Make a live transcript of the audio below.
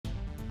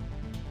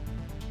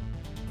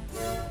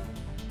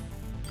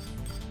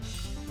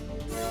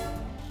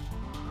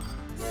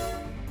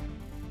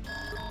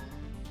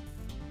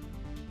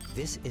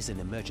This is an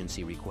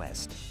emergency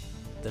request.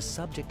 The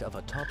subject of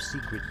a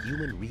top-secret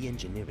human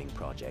re-engineering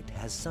project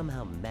has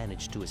somehow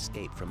managed to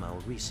escape from our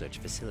research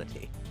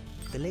facility.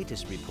 The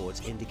latest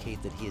reports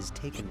indicate that he has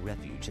taken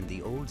refuge in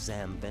the old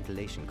ZAM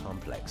ventilation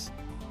complex.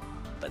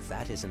 But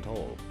that isn't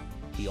all.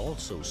 He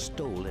also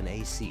stole an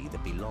AC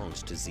that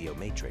belongs to Zeo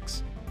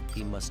Matrix.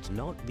 He must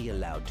not be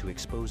allowed to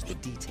expose the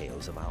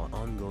details of our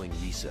ongoing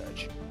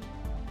research.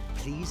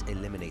 Please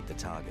eliminate the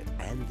target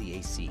and the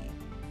AC.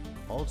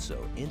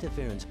 Also,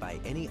 interference by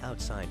any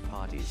outside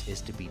parties is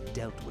to be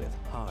dealt with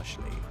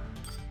harshly.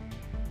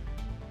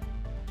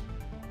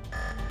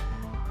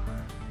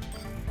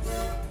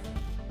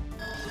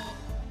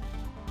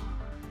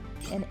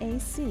 An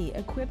AC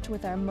equipped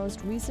with our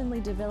most recently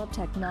developed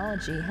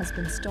technology has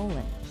been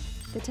stolen.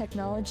 The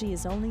technology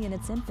is only in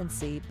its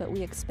infancy, but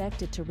we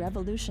expect it to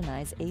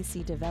revolutionize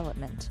AC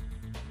development.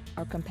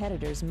 Our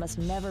competitors must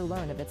never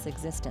learn of its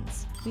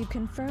existence. We've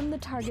confirmed the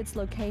target's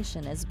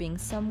location as being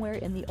somewhere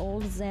in the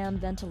old ZAM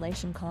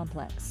ventilation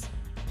complex.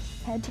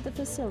 Head to the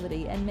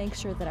facility and make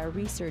sure that our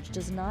research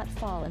does not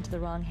fall into the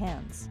wrong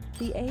hands.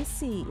 The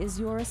AC is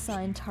your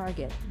assigned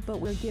target,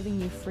 but we're giving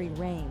you free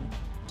rein.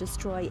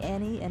 Destroy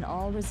any and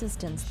all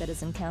resistance that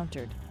is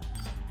encountered.